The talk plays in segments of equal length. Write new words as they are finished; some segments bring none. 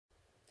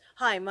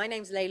Hi, my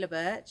name's Leila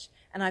Birch,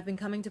 and I've been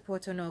coming to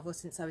Portonovo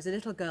since I was a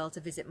little girl to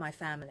visit my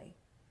family.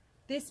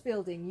 This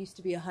building used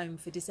to be a home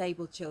for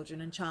disabled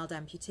children and child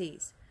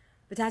amputees,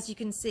 but as you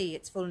can see,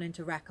 it's fallen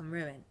into rack and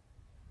ruin.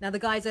 Now the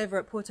guys over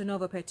at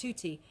Portonovo per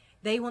Tutti,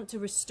 they want to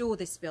restore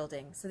this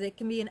building so that it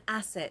can be an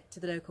asset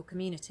to the local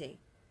community.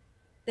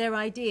 Their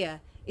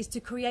idea is to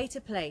create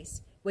a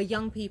place where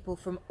young people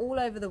from all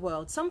over the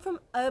world, some from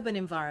urban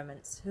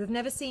environments who have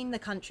never seen the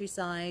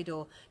countryside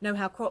or know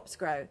how crops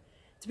grow,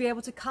 to be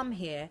able to come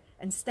here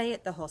and stay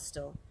at the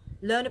hostel,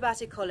 learn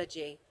about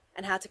ecology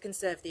and how to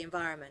conserve the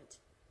environment.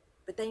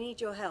 But they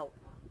need your help.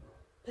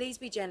 Please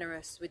be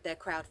generous with their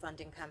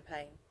crowdfunding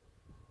campaign.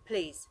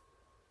 Please,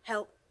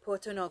 help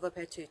Portonovo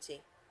per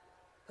Tutti.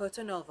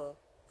 Portonovo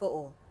for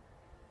all.